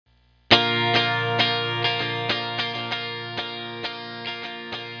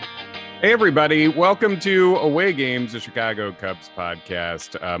Hey, everybody. Welcome to Away Games, the Chicago Cubs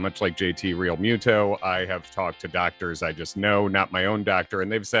podcast. Much like JT Real Muto, I have talked to doctors I just know, not my own doctor,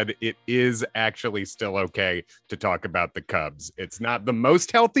 and they've said it is actually still okay to talk about the Cubs. It's not the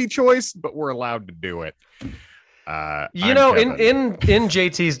most healthy choice, but we're allowed to do it. In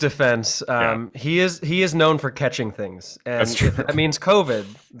JT's defense, Yeah. he is known for catching things, and That's true. if that means COVID,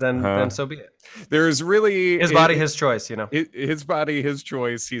 then so be it. There's really His body, his choice. His body, his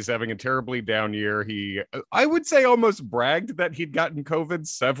choice. He's having a terribly down year. I would say, almost bragged that he'd gotten COVID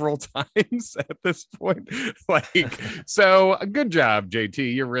several times at this point. So good job,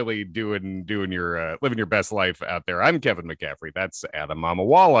 JT. You're really doing your living your best life out there. I'm Kevin McCaffrey. That's Adam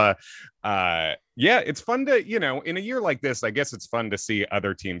Mamawala. Yeah, it's fun to, in a year like this, I guess it's fun to see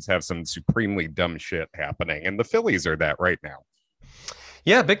other teams have some supremely dumb shit happening, and the Phillies are that right now.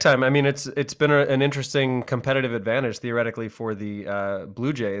 Yeah, big time. I mean, it's been an interesting competitive advantage theoretically for the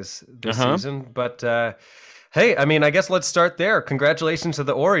Blue Jays this season. But hey, I mean, I guess let's start there. Congratulations to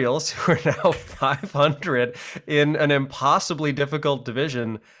the Orioles, who are now 500 in an impossibly difficult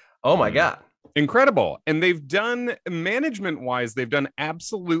division. Oh my God. Incredible. And they've done, management wise, they've done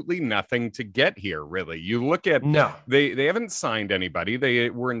absolutely nothing to get here, really. You look at, they haven't signed anybody.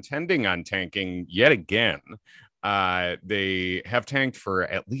 They were intending on tanking yet again. They have tanked for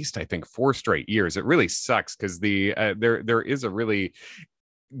at least, I think, 4 straight years. It really sucks because there is a really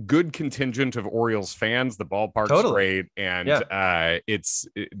good contingent of Orioles fans. The ballpark's great, and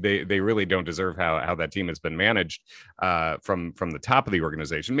they really don't deserve how that team has been managed from the top of the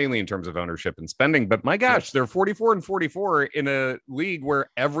organization, mainly in terms of ownership and spending. But my gosh, they're 44-44 in a league where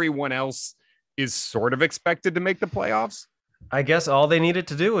everyone else is sort of expected to make the playoffs. I guess all they needed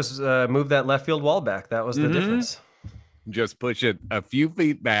to do was move that left field wall back. That was the difference. Just push it a few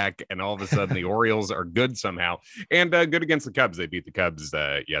feet back, and all of a sudden the Orioles are good somehow. And good against the Cubs. They beat the Cubs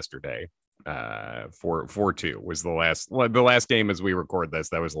yesterday. 4-2 was the last game as we record this.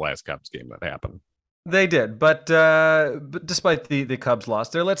 That was the last Cubs game that happened. They did, but despite the Cubs loss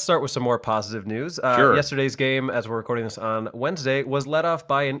there, let's start with some more positive news. Sure. Yesterday's game, as we're recording this on Wednesday, was led off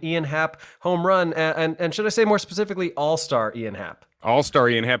by an Ian Happ home run, and should I say more specifically, All-Star Ian Happ. All-Star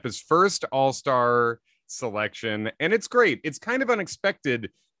Ian Happ, his first All-Star selection, and it's great. It's kind of unexpected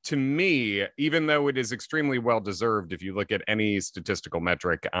to me, even though it is extremely well-deserved. If you look at any statistical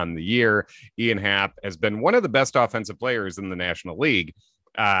metric on the year, Ian Happ has been one of the best offensive players in the National League.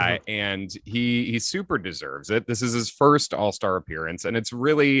 And he super deserves it. This is his first All-Star appearance, and it's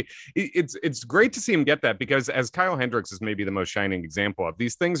really it's great to see him get that, because as Kyle Hendricks is maybe the most shining example of,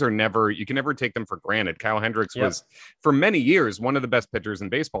 these things are you can never take them for granted. Kyle Hendricks was for many years one of the best pitchers in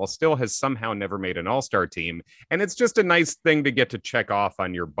baseball, still has somehow never made an All-Star team, and it's just a nice thing to get to check off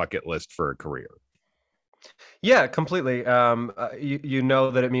on your bucket list for a career. Yeah, completely. You know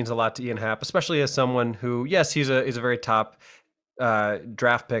that it means a lot to Ian Happ, especially as someone who, yes, he's a very top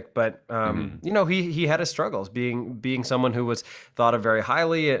draft pick, but he had his struggles being someone who was thought of very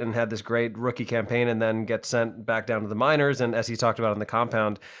highly and had this great rookie campaign, and then get sent back down to the minors. And as he talked about in the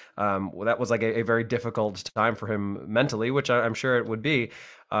compound, that was like a very difficult time for him mentally, which I'm sure it would be.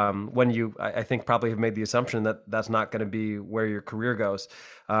 When you, I think, probably have made the assumption that that's not going to be where your career goes.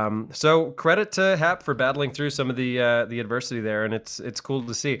 So credit to Happ for battling through some of the adversity there, and it's cool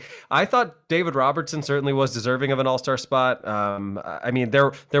to see. I thought David Robertson certainly was deserving of an All-Star spot. I mean,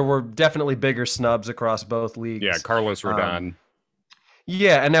 there were definitely bigger snubs across both leagues. Yeah, Carlos Rodon.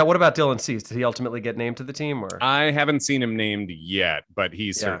 Yeah, and now what about Dylan Cease? Did he ultimately get named to the team? Or I haven't seen him named yet, but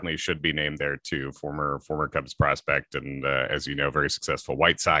he certainly should be named there too. Former Cubs prospect, and as you know, very successful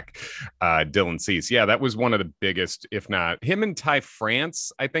White Sox. Dylan Cease, yeah, that was one of the biggest, if not him and Ty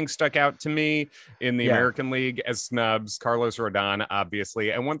France, I think, stuck out to me in the American League as snubs. Carlos Rodon,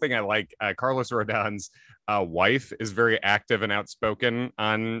 obviously, and one thing I like, Carlos Rodon's wife is very active and outspoken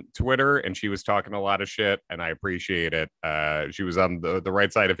on Twitter, and she was talking a lot of shit, and I appreciate it. She was on the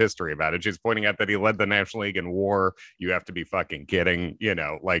right side of history about it. She's pointing out that he led the National League in WAR. You have to be fucking kidding,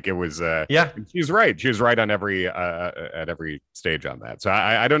 like it was. She's right. She was right on at every stage on that. So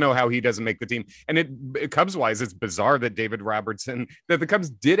I don't know how he doesn't make the team. And Cubs wise, it's bizarre that that the Cubs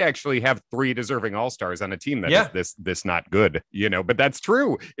did actually have 3 deserving All-Stars on a team that is this not good, but that's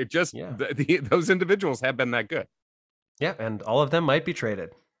true. It just those individuals have been that good. Yeah, and all of them might be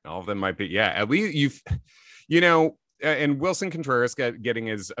traded. All of them might be. Yeah, at least and Willson Contreras getting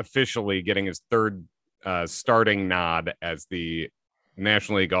his 3rd starting nod as the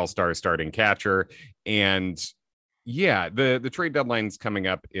National League All-Star starting catcher. And yeah, the trade deadline's coming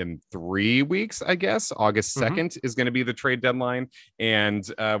up in 3 weeks, I guess. August 2nd is going to be the trade deadline. And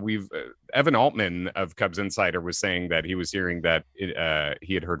Evan Altman of Cubs Insider was saying that he was hearing that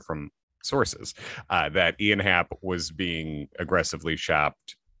he had heard from sources that Ian Happ was being aggressively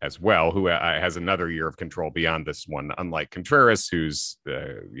shopped as well, who has another year of control beyond this one, unlike Contreras, who's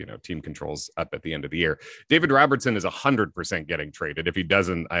team controls up at the end of the year. David Robertson is 100% getting traded. If he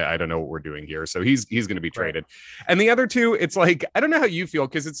doesn't, I don't know what we're doing here. So he's going to be traded. Right. And the other two, it's like, I don't know how you feel,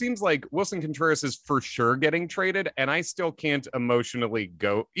 because it seems like Willson Contreras is for sure getting traded, and I still can't emotionally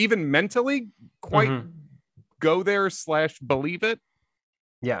go, even mentally, quite go there / believe it.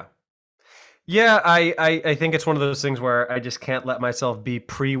 Yeah. Yeah, I think it's one of those things where I just can't let myself be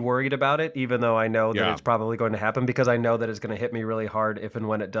pre-worried about it, even though I know that it's probably going to happen, because I know that it's going to hit me really hard if and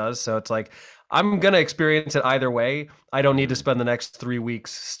when it does. So it's like, I'm going to experience it either way. I don't need to spend the next 3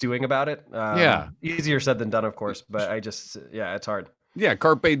 weeks stewing about it. Easier said than done, of course, but it's hard. Yeah,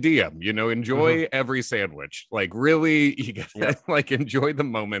 carpe diem, enjoy every sandwich. Like, really, you gotta like enjoy the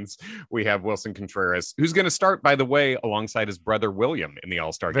moments. We have Willson Contreras, who's going to start, by the way, alongside his brother William in the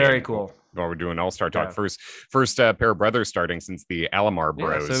All-Star game. Very cool. While we're doing All-Star talk, first pair of brothers starting since the Alomar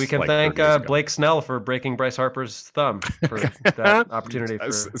Bros. So we can thank Blake Snell for breaking Bryce Harper's thumb for that opportunity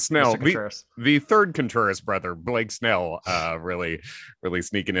for Snell, the third Contreras brother, Blake Snell, really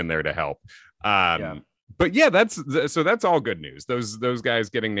sneaking in there to help. But yeah, that's all good news. Those guys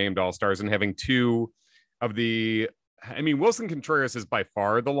getting named All-Stars and having two of the, Willson Contreras is by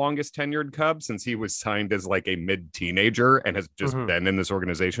far the longest tenured Cub, since he was signed as like a mid-teenager and has just been in this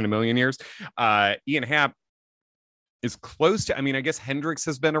organization a million years. Ian Happ is close to, I guess Hendricks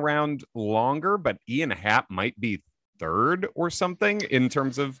has been around longer, but Ian Happ might be third or something in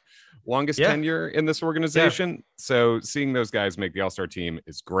terms of longest tenure in this organization. So seeing those guys make the All-Star team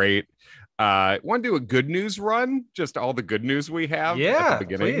is great. Want to do a good news run? Just all the good news we have at the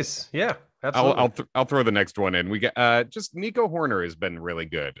beginning. Please. Yeah, absolutely. I'll throw the next one in. We get just Nico Horner has been really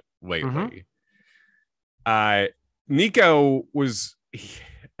good lately. Nico was,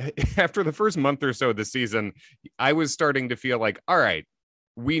 after the first month or so of the season, I was starting to feel like, all right,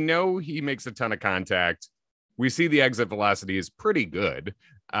 we know he makes a ton of contact. We see the exit velocity is pretty good.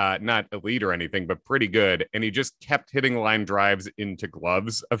 Not elite or anything, but pretty good. And he just kept hitting line drives into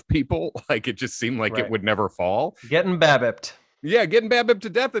gloves of people. Like, it just seemed like it would never fall. Getting BABIP'd. Yeah, getting BABIP'd to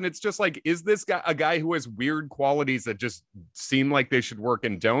death. And it's just like, is this guy a guy who has weird qualities that just seem like they should work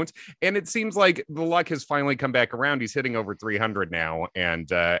and don't? And it seems like the luck has finally come back around. He's hitting over 300 now, and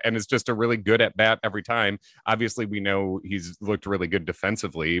is just a really good at bat every time. Obviously, we know he's looked really good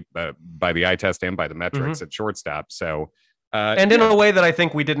defensively by the eye test and by the metrics at shortstop. So. And in a way that I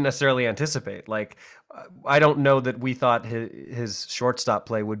think we didn't necessarily anticipate. Like, I don't know that we thought his shortstop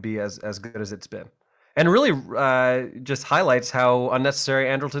play would be as good as it's been. And really just highlights how unnecessary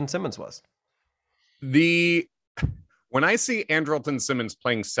Andrelton Simmons was. When I see Andrelton Simmons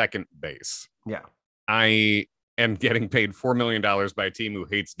playing second base, I am getting paid $4 million by a team who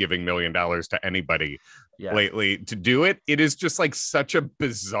hates giving $1 million to anybody lately to do it. It is just like such a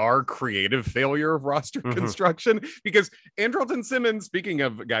bizarre creative failure of roster construction, because Andrelton Simmons, speaking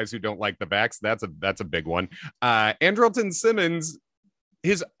of guys who don't like the backs, that's a big one. Andrelton Simmons,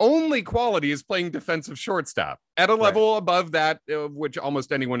 his only quality is playing defensive shortstop at a level above that, which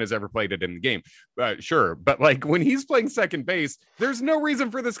almost anyone has ever played it in the game. Sure. But like, when he's playing second base, there's no reason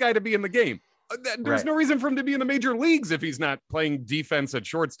for this guy to be in the game. There's no reason for him to be in the major leagues if he's not playing defense at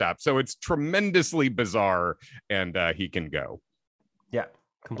shortstop. So it's tremendously bizarre, and he can go. Yeah,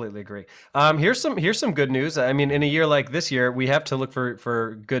 completely agree. Here's some good news. In a year like this year, we have to look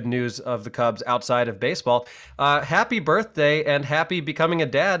for good news of the Cubs outside of baseball. Happy birthday and happy becoming a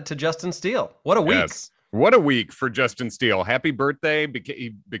dad to Justin Steele. What a week. Yes. What a week for Justin Steele. Happy birthday.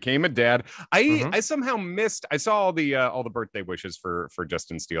 He became a dad. I somehow missed, I saw all the birthday wishes for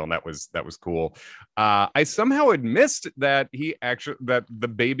Justin Steele, and that was cool. I somehow had missed that that the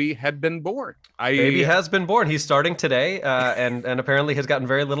baby had been born. Baby has been born. He's starting today, and apparently has gotten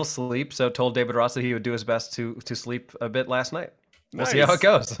very little sleep, so told David Ross that he would do his best to sleep a bit last night. We'll see how it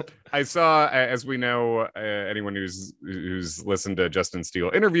goes. I saw, as we know, anyone who's listened to Justin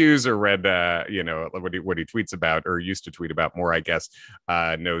Steele interviews or read, what he tweets about, or used to tweet about more, I guess,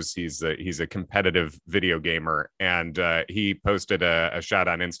 knows he's a competitive video gamer, and he posted a shot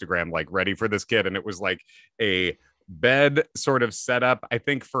on Instagram like, ready for this kid, and it was like a bed sort of set up, I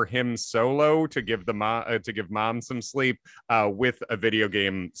think, for him solo to give mom some sleep, with a video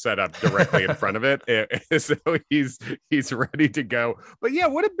game set up directly in front of it. So he's ready to go. But yeah,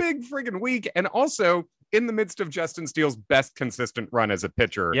 what a big friggin' week. And also in the midst of Justin Steele's best consistent run as a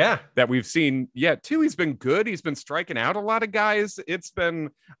pitcher that we've seen yet too. He's been good. He's been striking out a lot of guys. It's been,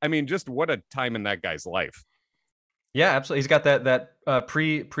 just what a time in that guy's life. Yeah, absolutely. He's got that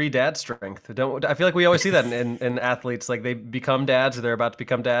pre dad strength. Don't I feel like we always see that in athletes, like they become dads or they're about to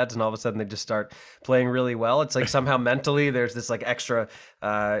become dads, and all of a sudden they just start playing really well. It's like somehow mentally there's this like extra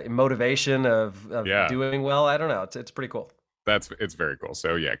motivation of Yeah. doing well. I don't know. It's pretty cool. It's very cool.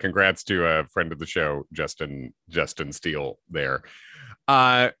 So yeah, congrats to a friend of the show, Justin Steele there.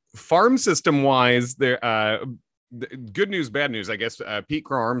 Farm system wise, there good news, bad news, I guess. Pete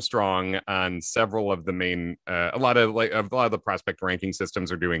Crow Armstrong on several of the main, a lot of the prospect ranking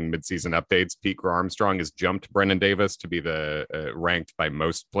systems are doing midseason updates. Pete Crow Armstrong has jumped Brennan Davis to be the ranked by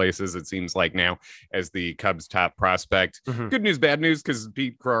most places, it seems like now, as the Cubs' top prospect. Mm-hmm. Good news, bad news, because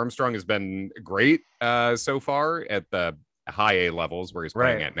Pete Crow Armstrong has been great so far at the high A levels where he's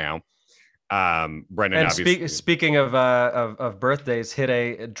playing at now. Brendan, and obviously. Speaking of birthdays, hit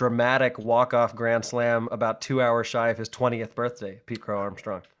a dramatic walk-off grand slam about 2 hours shy of his 20th birthday. Pete Crow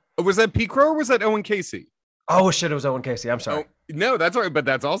Armstrong. Was that Pete Crow or was that Owen Casey? Oh shit! It was Owen Casey. I'm sorry. Oh, no, that's all right, but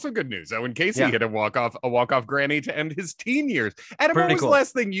that's also good news. Owen Casey hit a walk-off granny to end his teen years. Adam, what was the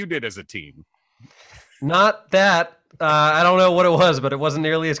last thing you did as a teen? Not that. I don't know what it was, but it wasn't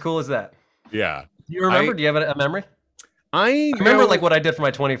nearly as cool as that. Yeah. Do you remember? Do you have a memory? I remember like what I did for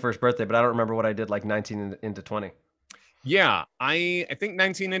my 21st birthday, but I don't remember what I did like 19 into 20. Yeah, I think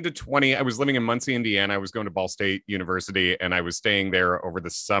 19 into 20, I was living in Muncie, Indiana. I was going to Ball State University, and I was staying there over the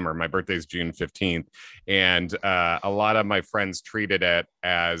summer. My birthday is June 15th, and a lot of my friends treated it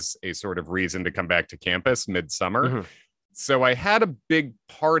as a sort of reason to come back to campus midsummer. Mm-hmm. So I had a big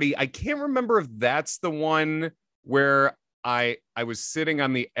party. I can't remember if that's the one where I was sitting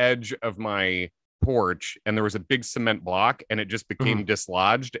on the edge of my porch and there was a big cement block and it just became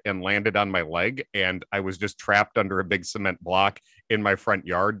dislodged and landed on my leg, and I was just trapped under a big cement block in my front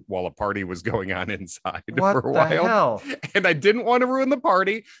yard while a party was going on inside for a while. Hell? And I didn't want to ruin the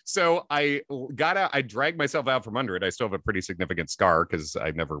party, so I got out. I dragged myself out from under it. I still have a pretty significant scar because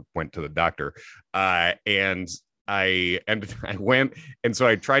I never went to the doctor, and I went, and so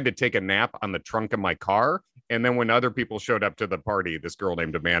I tried to take a nap on the trunk of my car. And then when other people showed up to the party, this girl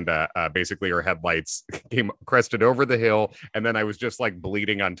named Amanda, basically her headlights crested over the hill. And then I was just like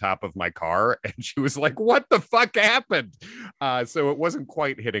bleeding on top of my car. And she was like, what the fuck happened? So it wasn't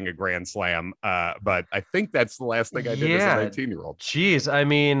quite hitting a grand slam. But I think that's the last thing I did as a 19-year-old. Geez. I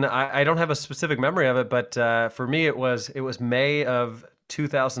mean, I don't have a specific memory of it, but for me, it was May of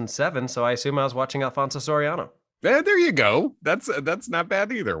 2007. So I assume I was watching Alfonso Soriano. Yeah, there you go. That's not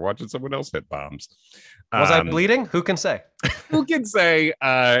bad either. Watching someone else hit bombs. Was I bleeding? Who can say? Who can say?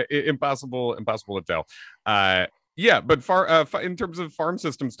 Impossible to tell. Yeah, but in terms of farm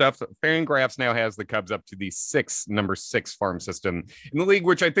system stuff, Fangraphs now has the Cubs up to the number six farm system in the league,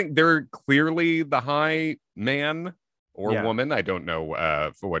 which I think they're clearly the high man or woman. I don't know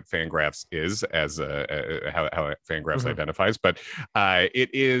for what Fangraphs is as how Fangraphs identifies, but it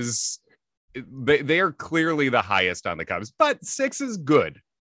is. They are clearly the highest on the Cubs, but 6 is good.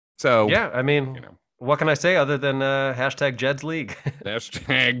 So yeah, I mean, what can I say other than hashtag Jed's League?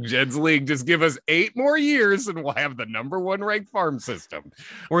 Hashtag Jed's League. Just give us 8 more years and we'll have the number 1 ranked farm system.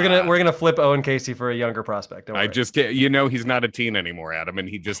 We're gonna flip Owen Casey for a younger prospect. I just can't, he's not a teen anymore, Adam, and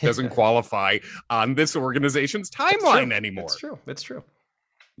he just doesn't qualify on this organization's timeline anymore. It's true.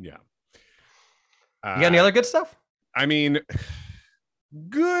 Yeah. You got any other good stuff? I mean,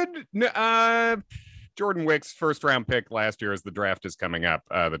 good. Jordan Wicks, first round pick last year, as the draft is coming up.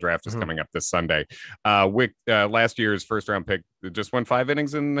 The draft is coming up this Sunday. Wick, last year's first round pick, just went 5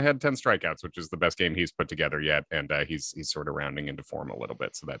 innings and had 10 strikeouts, which is the best game he's put together yet. And he's sort of rounding into form a little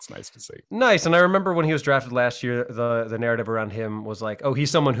bit. So that's nice to see. Nice. And I remember when he was drafted last year, the narrative around him was like, oh,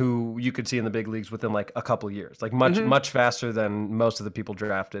 he's someone who you could see in the big leagues within like a couple years, like much faster than most of the people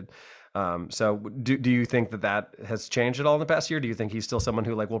drafted. So do you think that has changed at all in the past year? Do you think he's still someone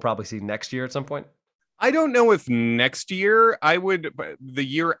who like we'll probably see next year at some point? I don't know if next year. I would, the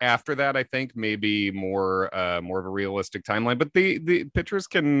year after that, I think maybe more of a realistic timeline. But the pitchers,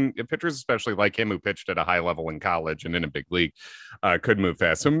 especially like him, who pitched at a high level in college and in a big league, could move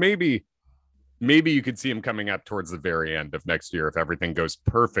fast. So maybe you could see him coming up towards the very end of next year if everything goes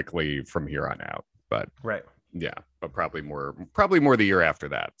perfectly from here on out. But yeah, but probably more the year after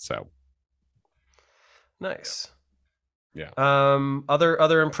that. So nice. Yeah.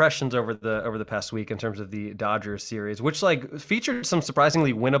 Other impressions over the past week in terms of the Dodgers series, which like featured some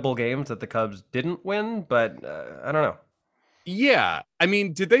surprisingly winnable games that the Cubs didn't win, but I don't know. Yeah, I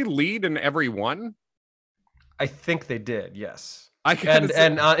mean, did they lead in every one? I think they did. Yes. And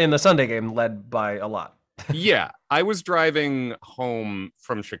in the Sunday game, led by a lot. Yeah, I was driving home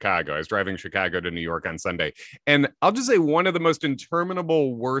from Chicago. I was driving Chicago to New York on Sunday. And I'll just say one of the most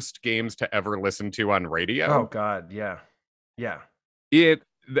interminable worst games to ever listen to on Oh radio. God, yeah, yeah,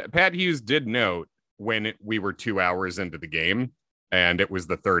 Pat Hughes did note we were 2 hours into the game and it was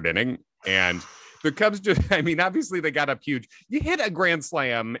the third inning. And the Cubs just, I mean, obviously they got up huge. You hit a grand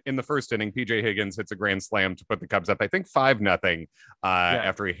slam in the first inning. PJ Higgins hits a grand slam to put the Cubs up, I think 5-0, yeah.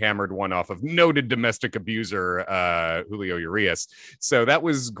 after he hammered one off of noted domestic abuser Julio Urias. So that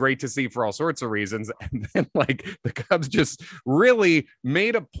was great to see for all sorts of reasons. And then, like, the Cubs just really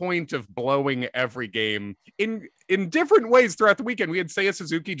made a point of blowing every game in different ways throughout the weekend. We had Seiya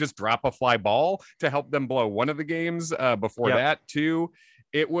Suzuki just drop a fly ball to help them blow one of the games before that, too.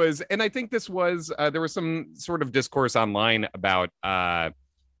 It was, and I think this was, there was some sort of discourse online about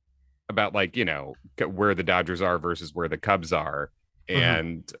like, where the Dodgers are versus where the Cubs are.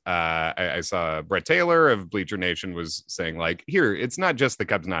 And I saw Brett Taylor of Bleacher Nation was saying, like, here, it's not just the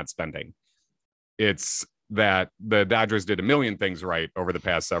Cubs not spending. It's that the Dodgers did a million things right over the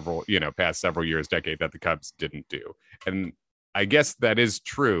past several years, decade, that the Cubs didn't do. And I guess that is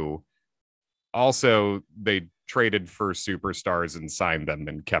true. Also, they traded for superstars and signed them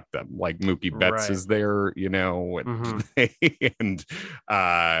and kept them. Like Mookie Betts is there, and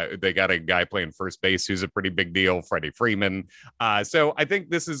they got a guy playing first base who's a pretty big deal, Freddie Freeman. So I think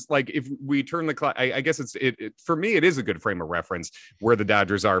this is like, if we turn the clock, I guess it for me, it is a good frame of reference where the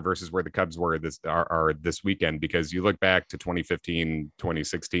Dodgers are versus where the Cubs were this weekend, because you look back to 2015,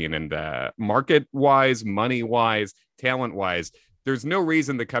 2016, and market wise, money wise, talent wise, there's no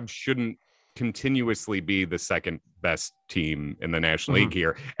reason the Cubs shouldn't continuously be the second best team in the National League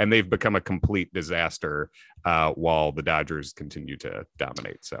here, and they've become a complete disaster while the Dodgers continue to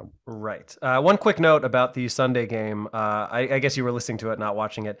dominate. So right. One quick note about the Sunday game. I guess you were listening to it, not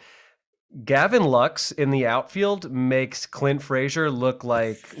watching it. Gavin Lux in the outfield makes Clint Frazier look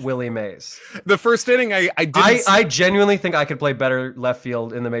like Willie Mays. The first inning, I genuinely think I could play better left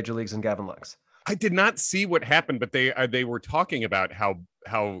field in the major leagues than Gavin Lux. I did not see what happened, but they were talking about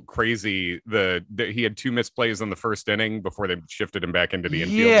how crazy he had 2 missed plays in the first inning before they shifted him back into the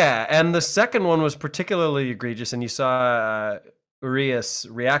infield. Yeah, and the second one was particularly egregious, and you saw Urias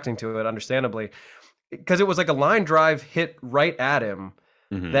reacting to it, understandably, because it was like a line drive hit right at him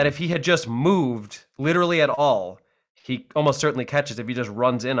that if he had just moved literally at all, he almost certainly catches if he just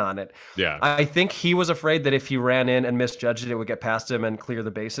runs in on it. Yeah. I think he was afraid that if he ran in and misjudged it, it would get past him and clear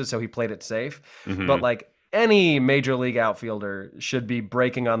the bases, so he played it safe. But like any major league outfielder should be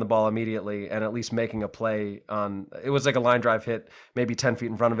breaking on the ball immediately and at least making a play on. It was like a line drive hit maybe 10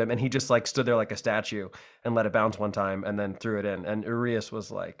 feet in front of him, and he just like stood there like a statue and let it bounce one time and then threw it in. And Urias was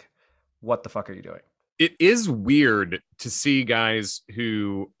like, what the fuck are you doing? It is weird to see guys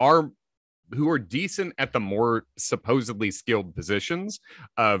who are decent at the more supposedly skilled positions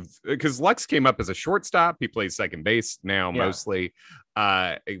because Lux came up as a shortstop. He plays second base now, mostly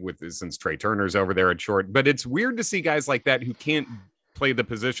since Trey Turner's over there at short. But it's weird to see guys like that who can't play the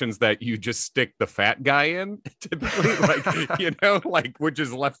positions that you just stick the fat guy in, typically, like which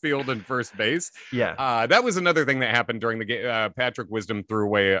is left field and first base. Yeah. That was another thing that happened during the game. Patrick Wisdom threw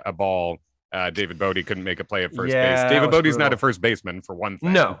away a ball. David Bodie couldn't make a play at first base. David Bodie's not a first baseman, for one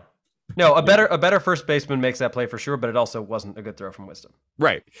thing. No, a better first baseman makes that play for sure, but it also wasn't a good throw from Wisdom.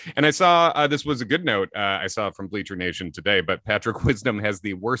 Right. And I saw, this was a good note, I saw from Bleacher Nation today, but Patrick Wisdom has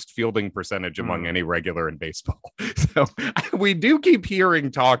the worst fielding percentage among any regular in baseball. So we do keep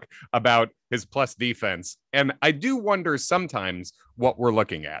hearing talk about his plus defense, and I do wonder sometimes what we're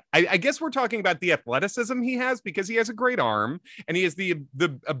looking at. I guess we're talking about the athleticism he has, because he has a great arm, and he has the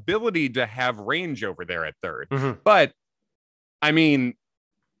ability to have range over there at third. But, I mean,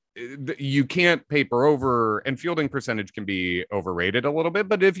 you can't paper over, and fielding percentage can be overrated a little bit,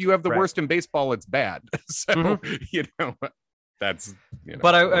 but if you have the worst in baseball, it's bad. So, that's,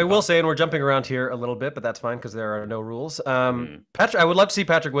 but I will say, and we're jumping around here a little bit, but that's fine because there are no rules. Patrick, I would love to see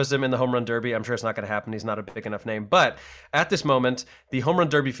Patrick Wisdom in the home run derby. I'm sure it's not going to happen. He's not a big enough name, but at this moment, the home run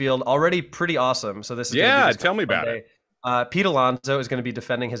derby field already pretty awesome. So this is tell me about it. Pete Alonso is going to be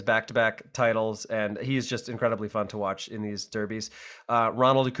defending his back-to-back titles, and he's just incredibly fun to watch in these derbies.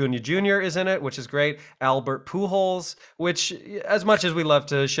 Ronald Acuna Jr. is in it, which is great. Albert Pujols, which, as much as we love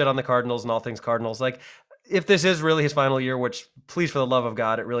to shit on the Cardinals and all things Cardinals, like, if this is really his final year, which, please, for the love of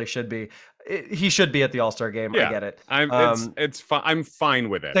God, it really should be, He should be at the All-Star game. I Yeah, get it. it's fine. I'm fine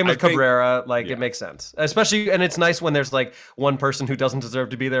with it. Same with Cabrera, like yeah. it makes sense, especially, and it's nice when there's like one person who doesn't deserve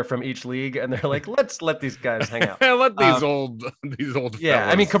to be there from each league, and they're like, let's let these guys hang out. Let these old yeah,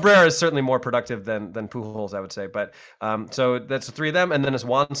 fellas. I mean Cabrera is certainly more productive than Pujols, I would say, but so that's the three of them, and then it's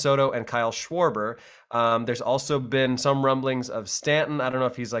Juan Soto and Kyle Schwarber. There's also been some rumblings of Stanton. I don't know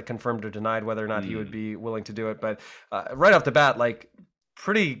if he's like confirmed or denied whether or not he would be willing to do it, but right off the bat, like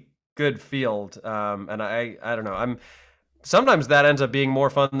pretty good field, and I don't know, sometimes that ends up being more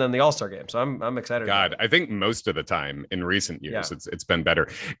fun than the All-Star game. So I'm excited. God, I think most of the time in recent years, it's been better.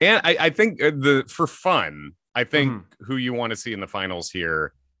 And I think for fun, I think who you want to see in the finals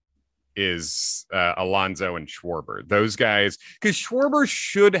here is Alonso and Schwarber. Those guys, because Schwarber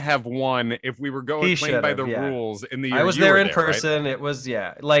should have won if we were playing by the rules in the year. I was there in person. Right? It was,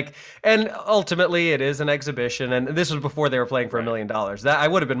 like, and ultimately it is an exhibition. And this was before they were playing for $1 million. That I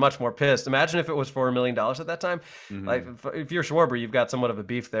would have been much more pissed. Imagine if it was for $1 million at that time. Like if you're Schwarber, you've got somewhat of a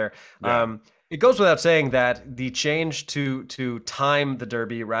beef there. Yeah. It goes without saying that the change to time the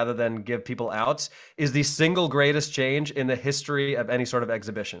Derby rather than give people outs is the single greatest change in the history of any sort of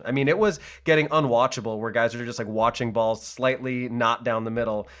exhibition. I mean, it was getting unwatchable where guys are just like watching balls slightly not down the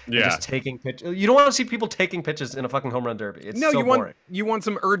middle and just taking pitches. You don't want to see people taking pitches in a fucking home run derby. It's so boring. You want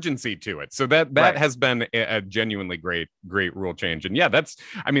some urgency to it. So that has been a genuinely great rule change. And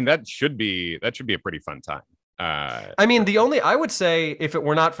that should be a pretty fun time. I mean, I would say if it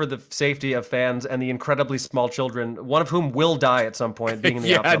were not for the safety of fans and the incredibly small children, one of whom will die at some point being in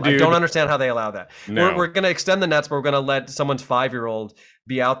the outfield. Dude. I don't understand how they allow that. No. We're going to extend the nets, but we're going to let someone's 5-year-old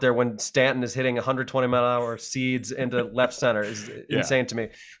be out there when Stanton is hitting 120-mile-an-hour seeds into left center is insane to me.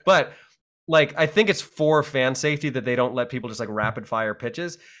 But like, I think it's for fan safety that they don't let people just like rapid fire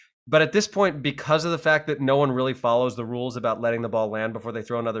pitches. But at this point, because of the fact that no one really follows the rules about letting the ball land before they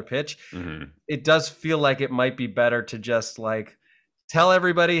throw another pitch, it does feel like it might be better to just like tell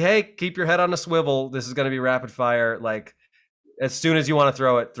everybody, hey, keep your head on a swivel. This is going to be rapid fire. Like as soon as you want to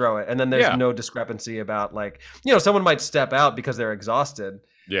throw it, throw it. And then there's no discrepancy about like, someone might step out because they're exhausted.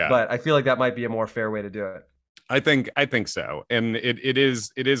 Yeah. But I feel like that might be a more fair way to do it. I think so. And it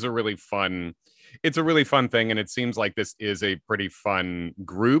is a really fun. It's a really fun thing, and it seems like this is a pretty fun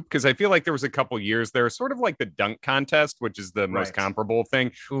group because I feel like there was a couple years there, sort of like the dunk contest, which is the most comparable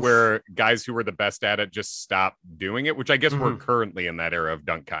thing, where guys who were the best at it just stopped doing it, which I guess we're currently in that era of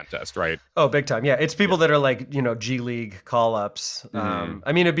dunk contest, right? Oh, big time. Yeah, it's people that are like, G League call-ups.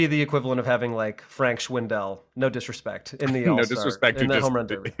 I mean, it'd be the equivalent of having like Frank Schwindel, no disrespect, in the All-Star, no disrespect,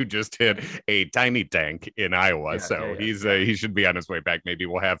 who just hit a tiny tank in Iowa. He should be on his way back. Maybe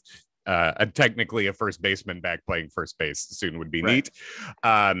we'll have technically a first baseman back playing first base soon would be neat.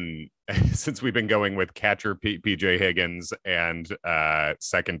 Since we've been going with catcher PJ Higgins and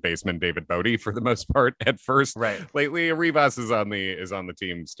second baseman David Bodie for the most part at first. Lately, Rivas is on the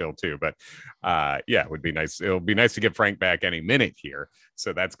team still too, but it would be nice. It'll be nice to get Frank back any minute here,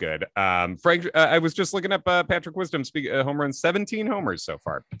 so that's good. Frank, I was just looking up Patrick Wisdom home runs, 17 homers so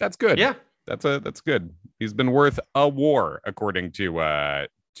far. That's good. Yeah, that's good. He's been worth a WAR according to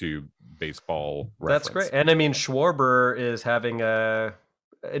Baseball Reference. That's great. And I mean, Schwarber is having an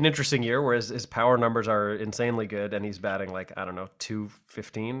interesting year where his power numbers are insanely good, and he's batting like, I don't know,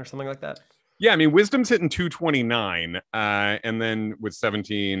 215 or something like that. Yeah, I mean, Wisdom's hitting 229, and then with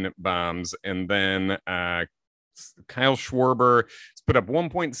 17 bombs, and then Kyle Schwarber has put up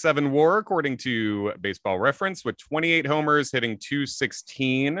 1.7 WAR according to Baseball Reference with 28 homers, hitting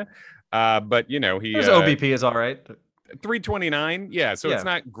 216. But his OBP is all right. 329, it's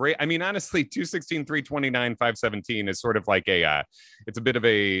not great. I mean, honestly, 216, 329, 517 is sort of like it's a bit of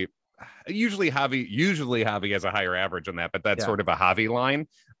a usually Javi has a higher average on that, but that's sort of a Javi line.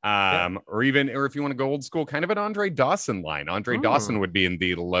 Or if you want to go old school, kind of an Andre Dawson line. Andre Dawson would be in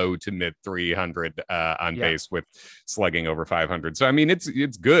the low to mid 300 on base with slugging over 500. So I mean, it's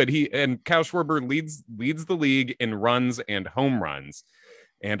good. Kyle Schwarber leads the league in runs and home runs.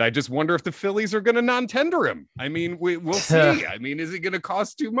 And I just wonder if the Phillies are going to non-tender him. I mean, we'll see. I mean, is it going to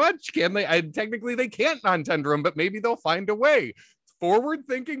cost too much? Can they? Technically, they can't non-tender him, but maybe they'll find a way.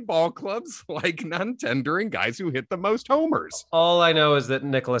 Forward-thinking ball clubs like non-tendering guys who hit the most homers. All I know is that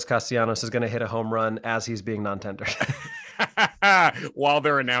Nicholas Castellanos is going to hit a home run as he's being non-tendered. While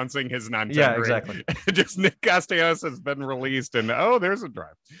they're announcing his non-tendering. Yeah, exactly. Just Nick Castellanos has been released, and there's a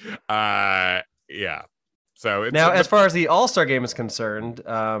drive. So now, as far as the All-Star game is concerned,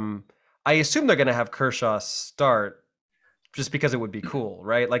 I assume they're going to have Kershaw start just because it would be cool,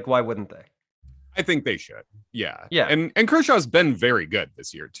 right? Like, why wouldn't they? I think they should. Yeah. Yeah. And Kershaw's been very good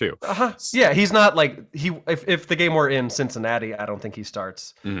this year too. Yeah, he's not like if the game were in Cincinnati, I don't think he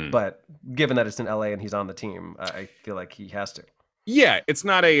starts. Mm-hmm. But given that it's in LA and he's on the team, I feel like he has to. Yeah, it's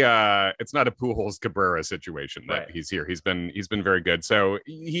not a Pujols Cabrera situation that he's here. He's been very good. So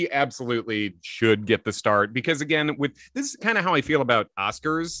he absolutely should get the start because again, with this is kind of how I feel about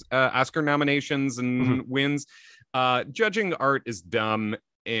Oscars, Oscar nominations and wins. Judging art is dumb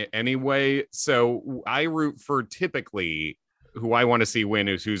anyway. So I root for typically who I want to see win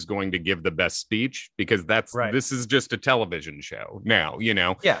is who's going to give the best speech because this is just a television show now, you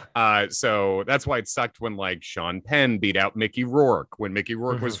know? Yeah. So that's why it sucked when like Sean Penn beat out Mickey Rourke when Mickey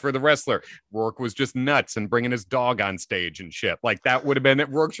Rourke was for The Wrestler. Rourke was just nuts and bringing his dog on stage and shit. Like that would have been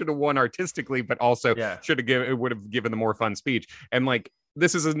Rourke should have won artistically, but also would have given the more fun speech. And like,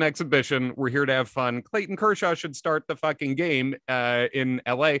 this is an exhibition. We're here to have fun. Clayton Kershaw should start the fucking game in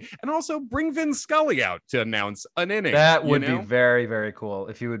LA and also bring Vin Scully out to announce an inning. That would be very, very cool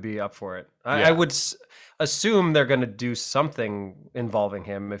if he would be up for it. I would assume they're going to do something involving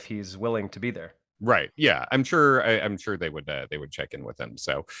him if he's willing to be there. Right. Yeah. I'm sure they would check in with him.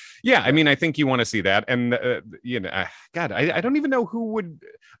 So, yeah, I mean, I think you want to see that. And, God, I don't even know who would.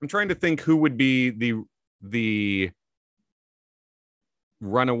 I'm trying to think who would be the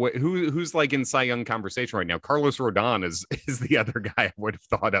runaway who's like in Cy Young conversation right now. Carlos Rodon is the other guy I would have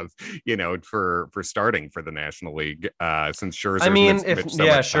thought of, for starting for the National League since Scherzer. I mean,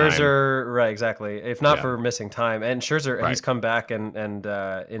 Scherzer, right, exactly. If not for missing time, and Scherzer, he's come back and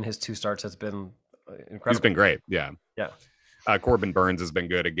in his 2 starts has been incredible. He's been great. Yeah. Corbin Burns has been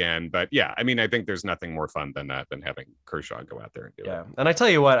good again, but yeah, I mean, I think there's nothing more fun than having Kershaw go out there and do it. Yeah, and I tell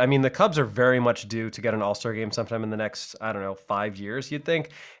you what, I mean, the Cubs are very much due to get an All-Star game sometime in the next, 5 years, you'd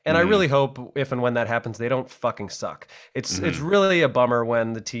think. And I really hope if and when that happens, they don't fucking suck. It's really a bummer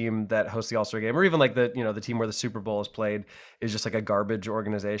when the team that hosts the All-Star game, or even like the team where the Super Bowl is played, is just like a garbage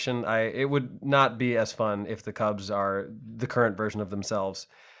organization. It would not be as fun if the Cubs are the current version of themselves.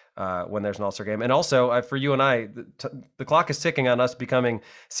 When there's an All-Star game. And also, for you and I, the clock is ticking on us becoming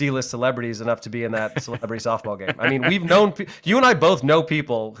C-list celebrities enough to be in that celebrity softball game. I mean, you and I both know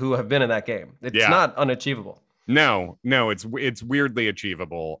people who have been in that game. It's not unachievable. No, it's weirdly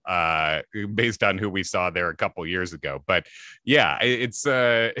achievable based on who we saw there a couple years ago. But yeah, it's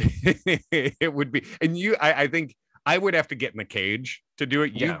it would be. And I think I would have to get in the cage to do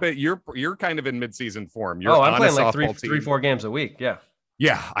it. You're kind of in mid-season form. I'm playing like 3-4 games a week. Yeah.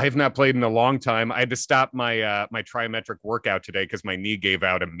 Yeah, I have not played in a long time. I had to stop my my trimetric workout today because my knee gave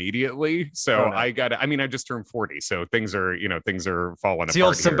out immediately. So I just turned 40, so things are falling apart.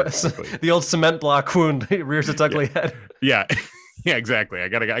 The old cement block wound rears its ugly head. Yeah. Yeah, exactly.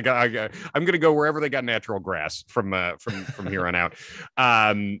 I'm gonna go wherever they got natural grass from here on out.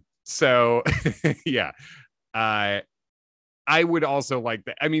 So yeah, I would also like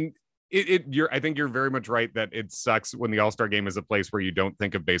that. I mean, I think you're very much right that it sucks when the All-Star game is a place where you don't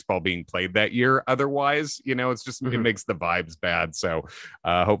think of baseball being played that year. Otherwise, it's just it makes the vibes bad. So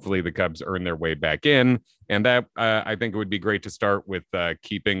hopefully the Cubs earn their way back in, and that I think it would be great to start with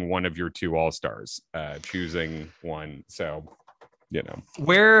keeping one of your 2 All-Stars, choosing one. So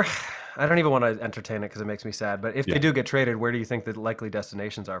where. I don't even want to entertain it because it makes me sad. But if they do get traded, where do you think the likely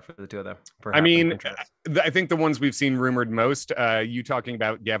destinations are for the 2 of them? I mean, I think the ones we've seen rumored most, you talking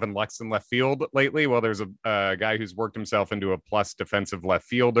about Gavin Lux in left field lately. Well, there's a guy who's worked himself into a plus defensive left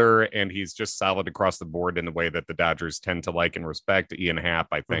fielder, and he's just solid across the board in the way that the Dodgers tend to like and respect. Ian Happ,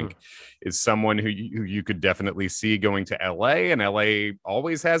 I think, is someone who you could definitely see going to LA, and LA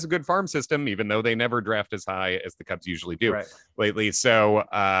always has a good farm system, even though they never draft as high as the Cubs usually do lately. So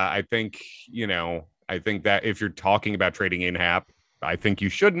I think that if you're talking about trading Ian Happ, I think you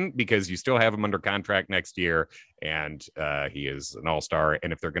shouldn't, because you still have him under contract next year, and he is an all-star.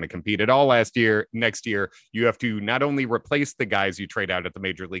 And if they're going to compete at all next year, you have to not only replace the guys you trade out at the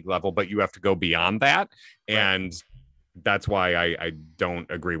major league level, but you have to go beyond that. And that's why I don't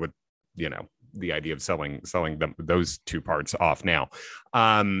agree with, the idea of selling them those 2 parts off now.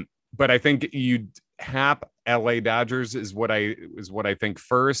 But I think Happ, LA Dodgers is what I think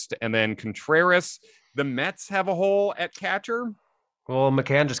first, and then Contreras. The Mets have a hole at catcher. Well,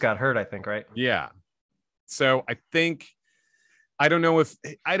 McCann just got hurt, I think, right? Yeah. So I think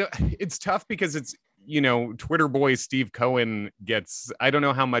it's tough because it's Twitter boy Steve Cohen gets. I don't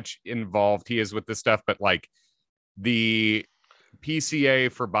know how much involved he is with this stuff, but like the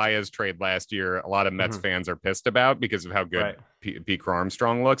PCA for Baez trade last year, a lot of Mets fans are pissed about because of how good Pete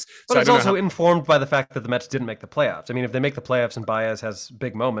Armstrong looks. But So I it's don't know also informed by the fact that the Mets didn't make the playoffs. I mean, if they make the playoffs and Baez has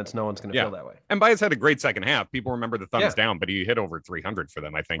big moments, no one's going to feel that way. And Baez had a great second half. People remember the thumbs down, but he hit over 300 for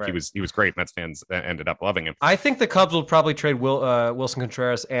them. I think he was great. Mets fans ended up loving him. I think the Cubs will probably trade Willson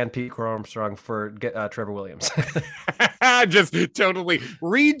Contreras and Pete Armstrong for Trevor Williams. Just totally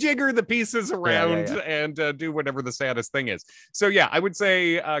rejigger the pieces around and do whatever the saddest thing is. So yeah, I would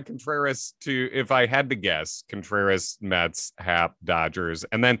say Contreras if I had to guess, Contreras, Mets, Happ, Dodgers,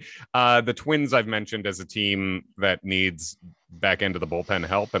 and then the Twins I've mentioned as a team that needs back end of the bullpen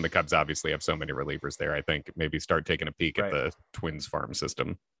help, and the Cubs obviously have so many relievers there. I think maybe start taking a peek at the Twins farm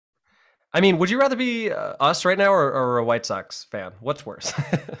system. I mean, would you rather be us right now or a White Sox fan? What's worse?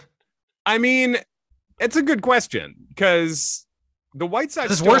 I mean, it's a good question because the White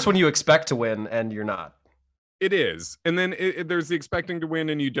Sox. It's worse when you expect to win and you're not. It is. And then there's the expecting to win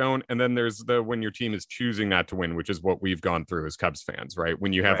and you don't. And then there's the when your team is choosing not to win, which is what we've gone through as Cubs fans, right?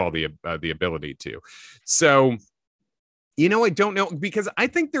 When you have all the ability to. So, I don't know, because I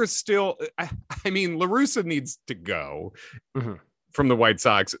think there's still, I mean, La Russa needs to go from the White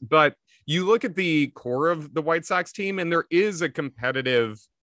Sox, but you look at the core of the White Sox team and there is a competitive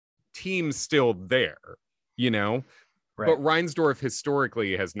team still there, But Reinsdorf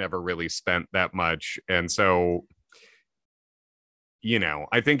historically has never really spent that much. And so,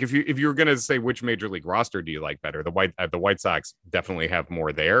 I think if you're going to say which major league roster do you like better, the White Sox definitely have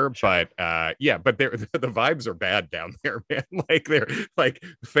more there, but but the vibes are bad down there, man. Like they're like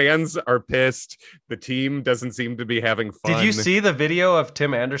fans are pissed. The team doesn't seem to be having fun. Did you see the video of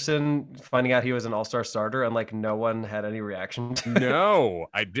Tim Anderson finding out he was an all-star starter and like no one had any reaction to it? No,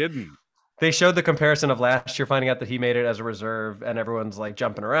 I didn't. They showed the comparison of last year, finding out that he made it as a reserve, and everyone's like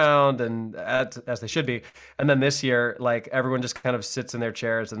jumping around, and as they should be. And then this year, like everyone just kind of sits in their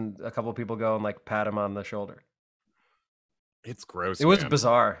chairs, and a couple of people go and like pat him on the shoulder. It's gross. It was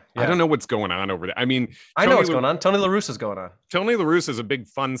bizarre. Yeah. I don't know what's going on over there. I mean, I know what's going on. Tony La Russa's going on. Tony La Russa is a big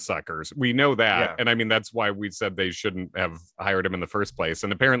fun sucker. We know that. Yeah. And I mean, that's why we said they shouldn't have hired him in the first place.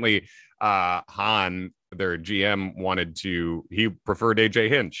 And apparently Hahn, their GM, he preferred AJ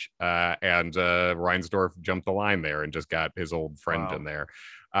Hinch, and Reinsdorf jumped the line there and just got his old friend in there,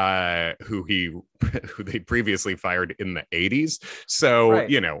 who they previously fired in the 80s. So,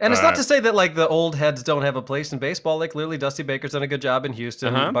 and it's not to say that like the old heads don't have a place in baseball. Like clearly Dusty Baker's done a good job in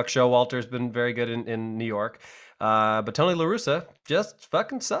Houston. Buck Showalter's been very good in New York. But Tony La Russa just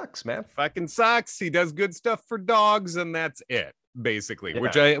fucking sucks, man. Fucking sucks. He does good stuff for dogs, and that's it. Basically,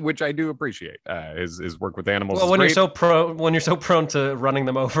 which I do appreciate. His work with animals. Well, when you're so prone to running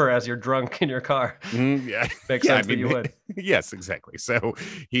them over as you're drunk in your car, makes sense that you would. Yes, exactly. So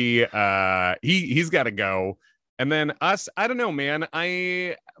he's got to go, and then us. I don't know, man.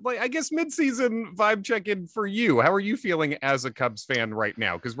 I guess midseason vibe check in for you. How are you feeling as a Cubs fan right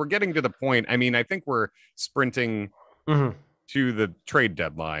now? Because we're getting to the point. I mean, I think we're sprinting. To the trade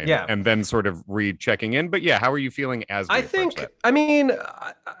deadline, and then sort of re-checking in. But how are you feeling as I think that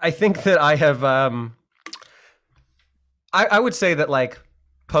I have I would say that like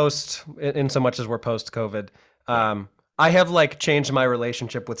post in so much as we're post COVID, I have like changed my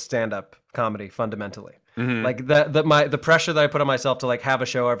relationship with stand-up comedy fundamentally. Like the pressure that I put on myself to like have a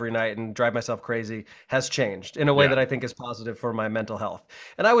show every night and drive myself crazy has changed in a way that I think is positive for my mental health.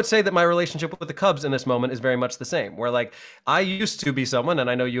 And I would say that my relationship with the Cubs in this moment is very much the same, where like I used to be someone, and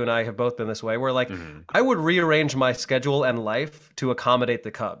I know you and I have both been this way, where like I would rearrange my schedule and life to accommodate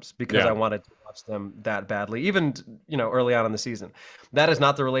the Cubs because I wanted to watch them that badly, even early on in the season. That is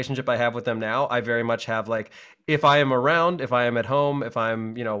not the relationship I have with them now. I very much have like, if I am around, if I am at home, if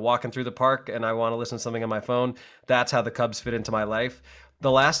I'm walking through the park and I want to listen to something on my phone, that's how the Cubs fit into my life.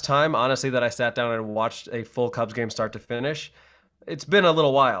 The last time, honestly, that I sat down and watched a full Cubs game start to finish, it's been a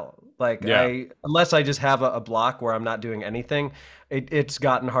little while. Like unless I just have a block where I'm not doing anything, it's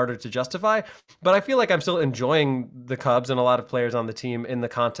gotten harder to justify. But I feel like I'm still enjoying the Cubs and a lot of players on the team in the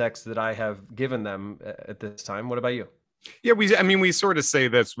context that I have given them at this time. What about you? Yeah, we sort of say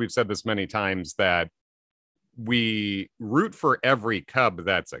this. We've said this many times that we root for every Cub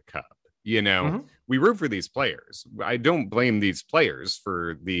that's a Cub. We root for these players. I don't blame these players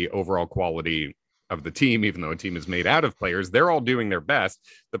for the overall quality of the team, even though a team is made out of players. They're all doing their best.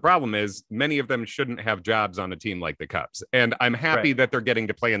 The problem is many of them shouldn't have jobs on a team like the Cubs. And I'm happy that they're getting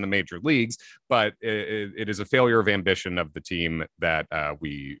to play in the major leagues, but it is a failure of ambition of the team that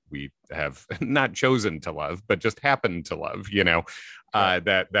we have not chosen to love, but just happened to love,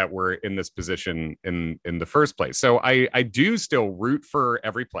 that we're in this position in the first place. So I do still root for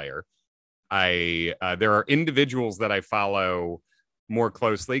every player. There are individuals that I follow more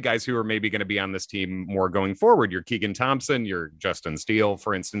closely, guys who are maybe going to be on this team more going forward. Your Keegan Thompson, your Justin Steele,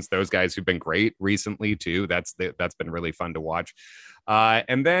 for instance, those guys who've been great recently too. That's been really fun to watch.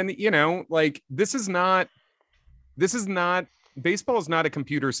 And then, like this is not baseball is not a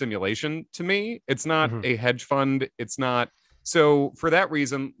computer simulation to me. It's not a hedge fund. It's not. So for that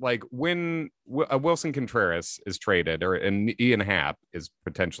reason, like when Willson Contreras is traded and Ian Happ is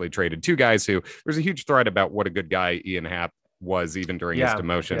potentially traded, two guys who there's a huge thread about what a good guy Ian Happ was even during his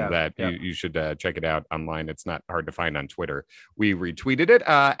demotion you should check it out online. It's not hard to find on Twitter. We retweeted it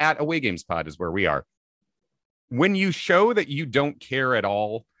at Away Games Pod is where we are. When you show that you don't care at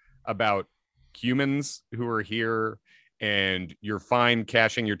all about humans who are here and you're fine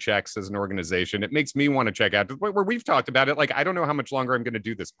cashing your checks as an organization, it makes me want to check out to the point where we've talked about it. Like, I don't know how much longer I'm going to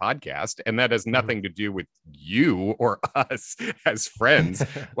do this podcast, and that has nothing to do with you or us as friends.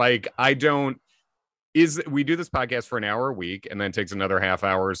 Like, we do this podcast for an hour a week and then it takes another half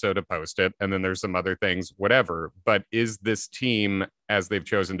hour or so to post it. And then there's some other things, whatever. But is this team, as they've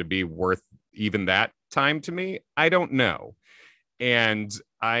chosen to be, worth even that time to me? I don't know. And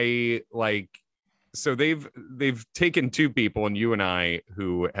so they've taken two people, and you and I,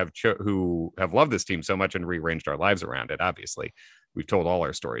 who have loved this team so much and rearranged our lives around it. Obviously, we've told all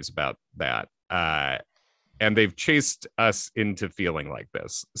our stories about that. And they've chased us into feeling like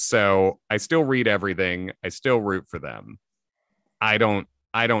this. So I still read everything. I still root for them. I don't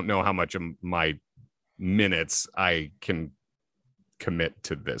know how much of my minutes I can commit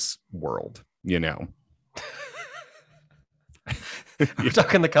to this world, We're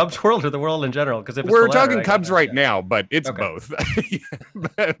talking the Cubs world or the world in general? Because if we're talking Cubs right now, but it's both.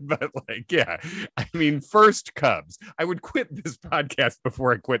 but like, yeah, I mean, first Cubs. I would quit this podcast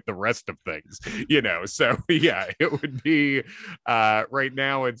before I quit the rest of things, So yeah, it would be right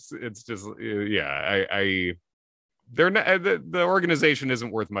now. It's just they're not, the organization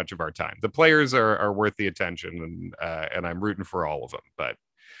isn't worth much of our time. The players are worth the attention, and I'm rooting for all of them. But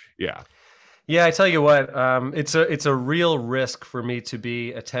yeah. Yeah, I tell you what, it's a real risk for me to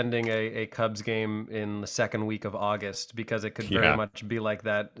be attending a Cubs game in the second week of August, because it could very much be like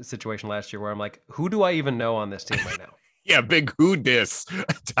that situation last year where I'm like, who do I even know on this team right now? Yeah, big who dis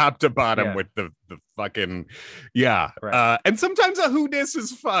top to bottom with the fucking Right. And sometimes a who dis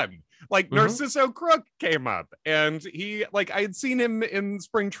is fun. Like Narciso Crook came up, and he, like, I had seen him in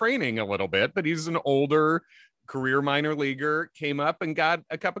spring training a little bit, but he's an older career minor leaguer, came up and got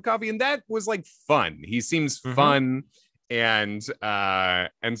a cup of coffee, and that was like fun. He seems fun, and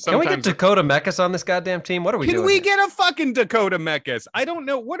sometimes can we get Dakota Mekkes on this goddamn team? What are we doing? Can we get a fucking Dakota Mekkes? I don't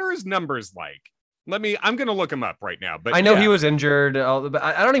know. What are his numbers like? I'm gonna look him up right now. But I know he was injured, but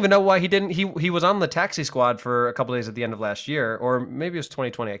I don't even know why he didn't. He was on the taxi squad for a couple of days at the end of last year, or maybe it was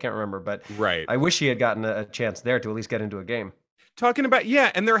 2020. I can't remember, but right. I wish he had gotten a chance there to at least get into a game. Talking about,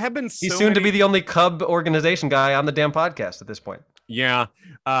 and there have been he's soon to be the only Cub organization guy on the damn podcast at this point. Yeah.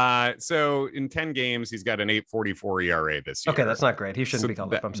 So in 10 games, he's got an 8.44 ERA this year. Okay, that's not great. He shouldn't be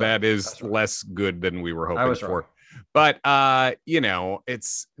called up. I'm sorry. That is less good than we were hoping for. But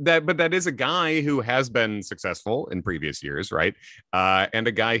it's that. But that is a guy who has been successful in previous years, right? And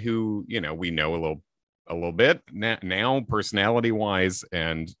a guy who we know a little bit now personality wise,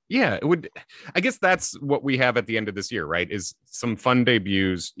 and I guess that's what we have at the end of this year, right? Is some fun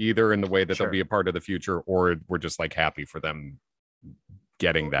debuts, either in the way that they'll be a part of the future, or we're just like happy for them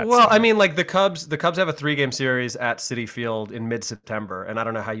getting that. Well, I mean, like the Cubs have a 3-game series at Citi Field in mid-September, and I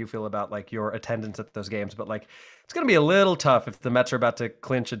don't know how you feel about like your attendance at those games, but like it's going to be a little tough if the Mets are about to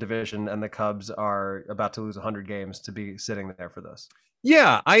clinch a division and the Cubs are about to lose 100 games to be sitting there for this.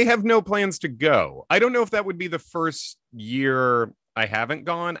 Yeah, I have no plans to go. I don't know if that would be the first year I haven't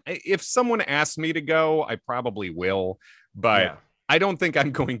gone. If someone asked me to go, I probably will, but I don't think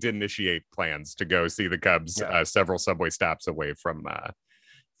I'm going to initiate plans to go see the Cubs several subway stops away from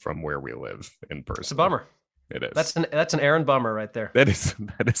where we live in person. It's a bummer. It is. That's an Aaron bummer right there. That is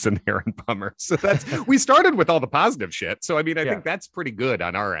an Aaron bummer. So we started with all the positive shit. So I mean, I think that's pretty good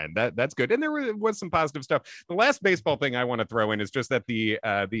on our end. That's good. And there was some positive stuff. The last baseball thing I want to throw in is just that the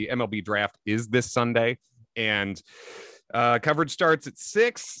MLB draft is this Sunday, and coverage starts at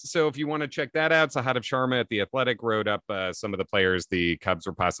 6. So if you want to check that out, Sahadav Sharma at The Athletic wrote up some of the players the Cubs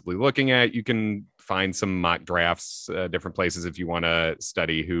were possibly looking at. You can find some mock drafts, different places if you want to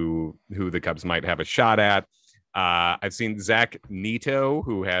study who the Cubs might have a shot at. I've seen Zach Neto,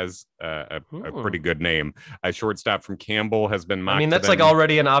 who has a pretty good name. A shortstop from Campbell has been mocked. I mean, that's like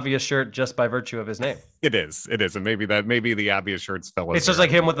already an obvious shirt just by virtue of his name. It is, and maybe the obvious shirts fell. It's just like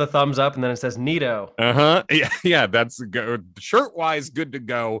him with the thumbs up, and then it says Nito. Yeah, that's good. Shirt wise, good to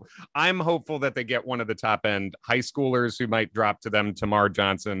go. I'm hopeful that they get one of the top end high schoolers who might drop to them, Tamar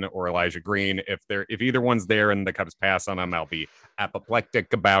Johnson or Elijah Green. If either one's there and the Cubs pass on them, I'll be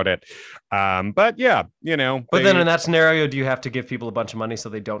apoplectic about it. But yeah, But then in that scenario, do you have to give people a bunch of money so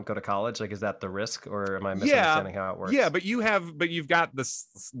they don't go to college? Like, is that the risk, or am I misunderstanding how it works? Yeah, but you've got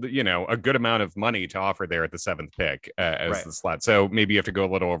this, a good amount of money to offer there at the 7th pick as the slot. So maybe you have to go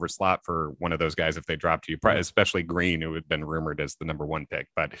a little over slot for one of those guys if they drop to you, especially Green, who had been rumored as the number 1 pick.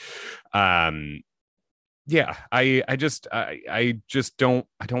 But yeah, I just don't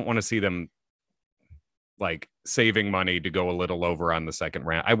want to see them like saving money to go a little over on the 2nd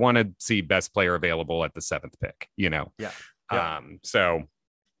round. I want to see best player available at the 7th pick, Yeah. So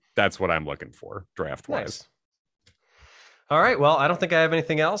that's what I'm looking for draft wise. Nice. All right. Well, I don't think I have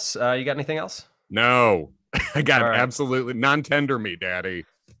anything else. You got anything else? No, I got absolutely non-tender me, Daddy.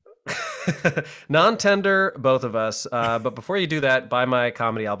 Non-tender, both of us. But before you do that, buy my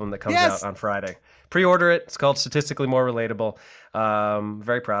comedy album that comes out on Friday. Pre-order it. It's called Statistically More Relatable.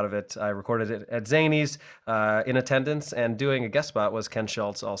 Very proud of it. I recorded it at Zany's in attendance, and doing a guest spot was Ken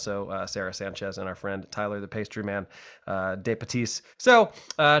Schultz, also Sarah Sanchez, and our friend Tyler the Pastry Man, De Patisse. So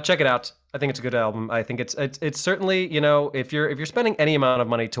check it out. I think it's a good album. I think it's certainly, if you're spending any amount of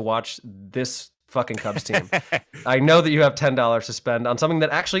money to watch this fucking Cubs team, I know that you have $10 to spend on something that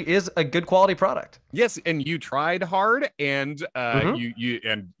actually is a good quality product. Yes, and you tried hard, and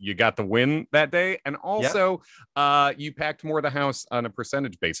you got the win that day, and also you packed more of the house on a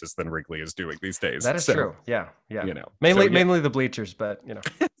percentage basis than Wrigley is doing these days. That is true. Yeah. Mainly the bleachers, but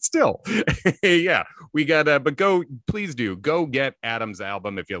still, yeah, we got. But please go get Adam's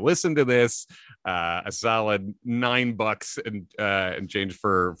album if you listen to this. A solid $9 and change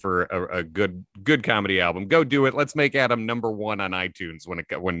for a good comedy album. Go do it. Let's make Adam number 1 on iTunes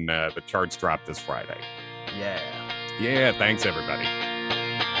when the charts drop this Friday. Yeah. Yeah. Thanks, everybody.